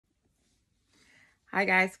Hi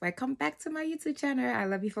guys, welcome back to my YouTube channel. I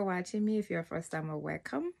love you for watching me. If you're a first timer,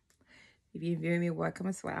 welcome. If you're viewing me, welcome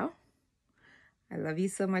as well. I love you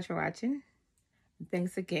so much for watching. And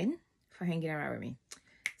thanks again for hanging around with me.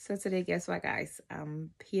 So today, guess what guys?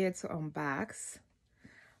 I'm here to unbox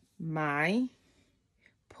my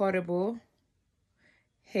portable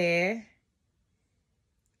hair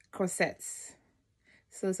corsets.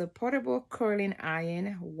 So it's a portable curling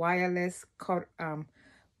iron, wireless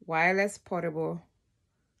portable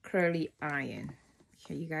curly iron.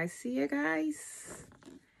 Can you guys see it, guys?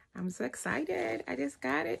 I'm so excited. I just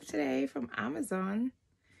got it today from Amazon.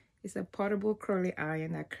 It's a portable curly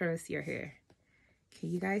iron that curls your hair. Can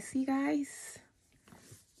you guys see, guys?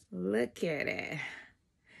 Look at it.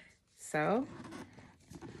 So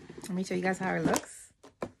let me show you guys how it looks.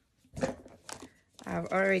 I've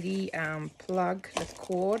already plugged the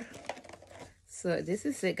cord. So this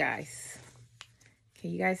is it, guys. Can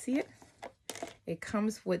you guys see it? It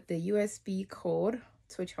comes with the USB cord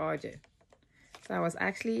to charge it. So I was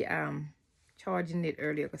actually charging it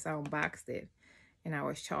earlier because I unboxed it and I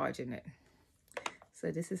was charging it.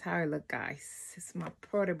 So this is how it look, guys. It's my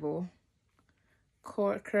portable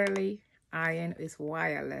curly iron. Is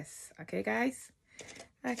wireless. Okay, guys?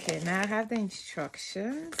 Okay, now I have the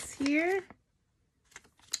instructions here.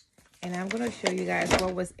 And I'm going to show you guys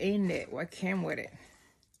what was in it, what came with it.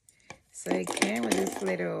 So it came with this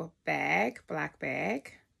little bag, black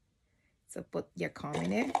bag. So put your comb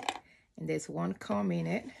in it. And there's one comb in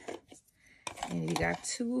it. And you got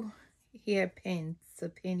 2 hair pins to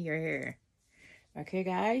pin your hair. Okay,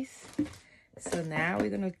 guys? So now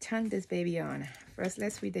we're going to turn this baby on. First,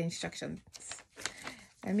 let's read the instructions.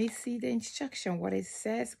 Let me see the instruction, what it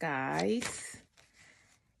says, guys.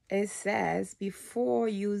 It says, before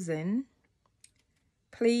using,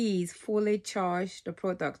 please fully charge the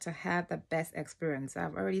product to have the best experience.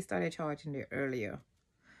 I've already started charging it earlier.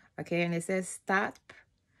 Okay, and it says start.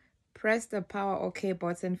 Press the power OK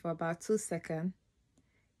button for about 2 seconds.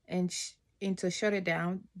 And to shut it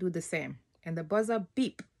down, do the same. And the buzzer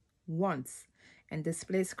beep once and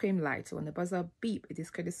display screen light. So when the buzzer beep, it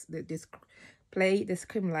display the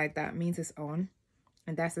screen light. That means it's on.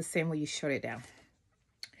 And that's the same when you shut it down.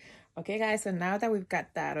 Okay, guys, so now that we've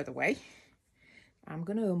got that out of the way, I'm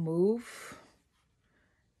going to remove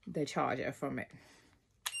the charger from it.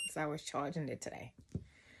 So I was charging it today.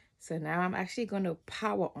 So now I'm actually going to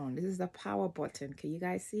power on. This is the power button. Can you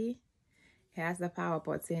guys see? It has the power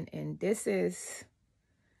button, and this is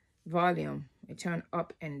volume. It turns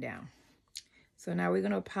up and down. So now we're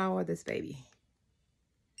going to power this baby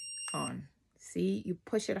on. See, you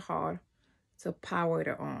push it hard to power it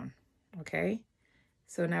on. Okay?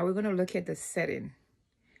 So now we're going to look at the setting.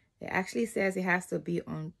 It actually says it has to be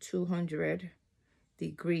on 200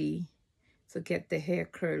 degrees to get the hair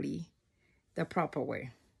curly the proper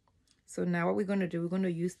way. So now what we're going to do, we're going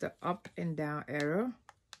to use the up and down arrow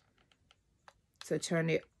to turn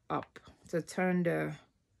it up, to turn the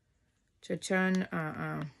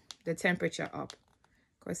temperature up.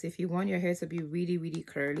 Because if you want your hair to be really, really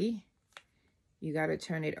curly, you got to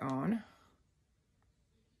turn it on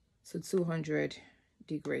to 200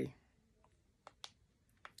 degrees.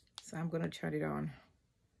 So I'm going to turn it on.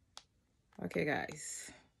 Okay,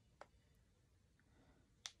 guys.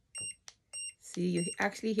 See, you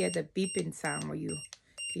actually hear the beeping sound when you,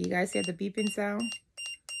 can you guys hear the beeping sound?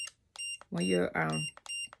 When you're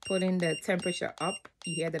putting the temperature up,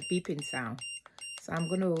 you hear the beeping sound. So I'm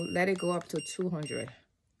going to let it go up to 200.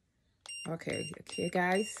 Okay,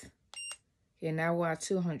 guys. Okay, now we're at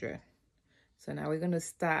 200. So now we're going to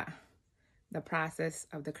start the process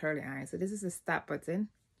of the curling iron. So this is the stop button.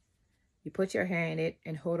 You put your hand in it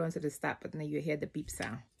and hold on to the stop button and you hear the beep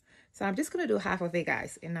sound. So I'm just going to do half of it,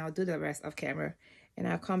 guys, and I'll do the rest off camera. And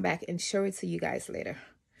I'll come back and show it to you guys later.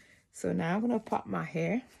 So now I'm going to pop my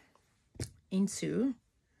hair into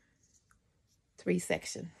 3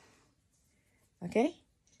 sections. Okay?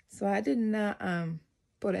 So I did not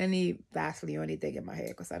put any Vaseline or anything in my hair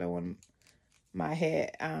because I don't want my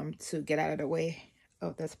hair to get out of the way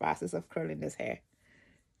of this process of curling this hair.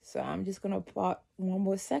 So I'm just going to pop one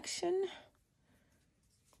more section.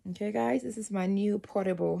 Okay, guys, this is my new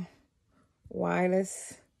portable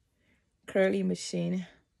wireless curly machine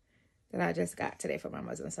that I just got today from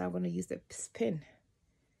Amazon. So I'm going to use the pin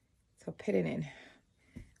to put it in.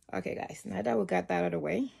 Okay, guys, now that we got that out of the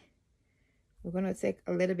way, we're going to take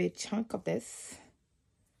a little bit chunk of this,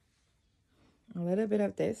 a little bit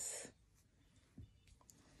of this,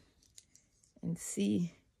 and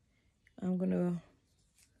see, I'm going to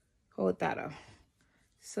hold that up.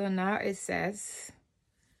 So now it says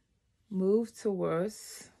move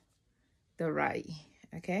towards the right.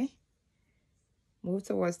 Okay, Move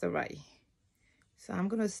towards the right. So I'm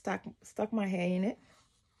gonna stuck my hair in it.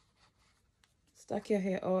 Stuck your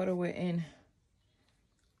hair all the way in.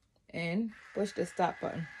 And push the stop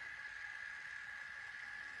button.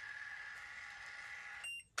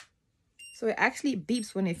 So it actually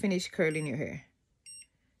beeps when it finish curling your hair.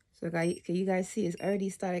 So guys, can you guys see it's already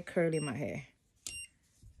started curling my hair?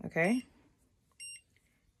 Okay.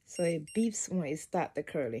 So it beeps when it start the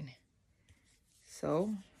curling.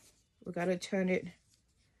 So we gotta turn it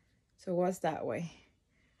towards that way.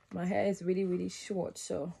 My hair is really, really short,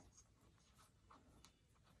 so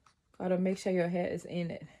gotta make sure your hair is in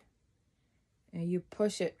it. And you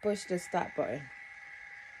push the stop button.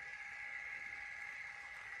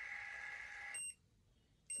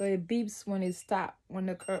 So it beeps when it stop, when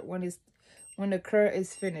the curl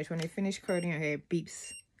is finished. When it finish curling your hair, it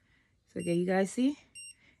beeps. So okay, you guys see?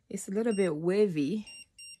 It's a little bit wavy.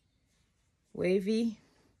 Wavy.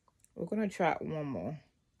 We're gonna try one more.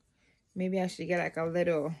 Maybe I should get like a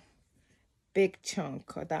little big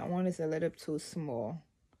chunk, or that one is a little too small.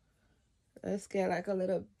 Let's get like a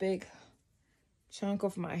little big chunk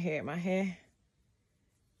of my hair. My hair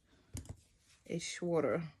is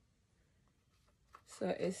shorter. So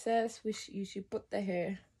it says you should put the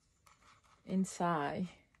hair inside.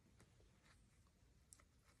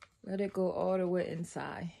 Let it go all the way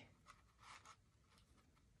inside.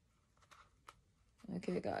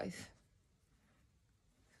 Okay, guys.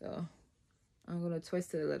 So I'm gonna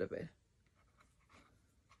twist it a little bit.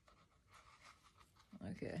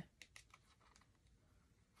 Okay.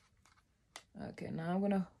 Okay, now I'm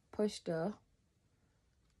gonna push the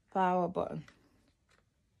power button.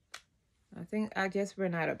 I think I just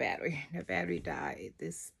ran out of battery. The battery died.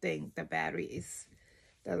 This thing,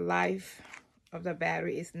 the life of the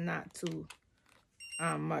battery is not too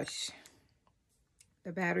much.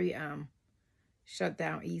 The battery shut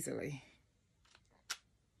down easily.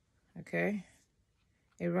 Okay,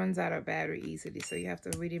 it runs out of battery easily, so you have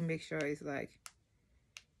to really make sure it's like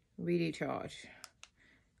really charged.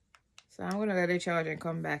 So I'm gonna let it charge and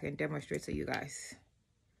come back and demonstrate to you guys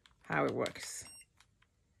how it works.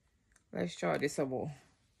 Let's charge it some more.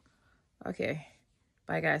 Okay,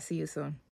 bye guys, see you soon.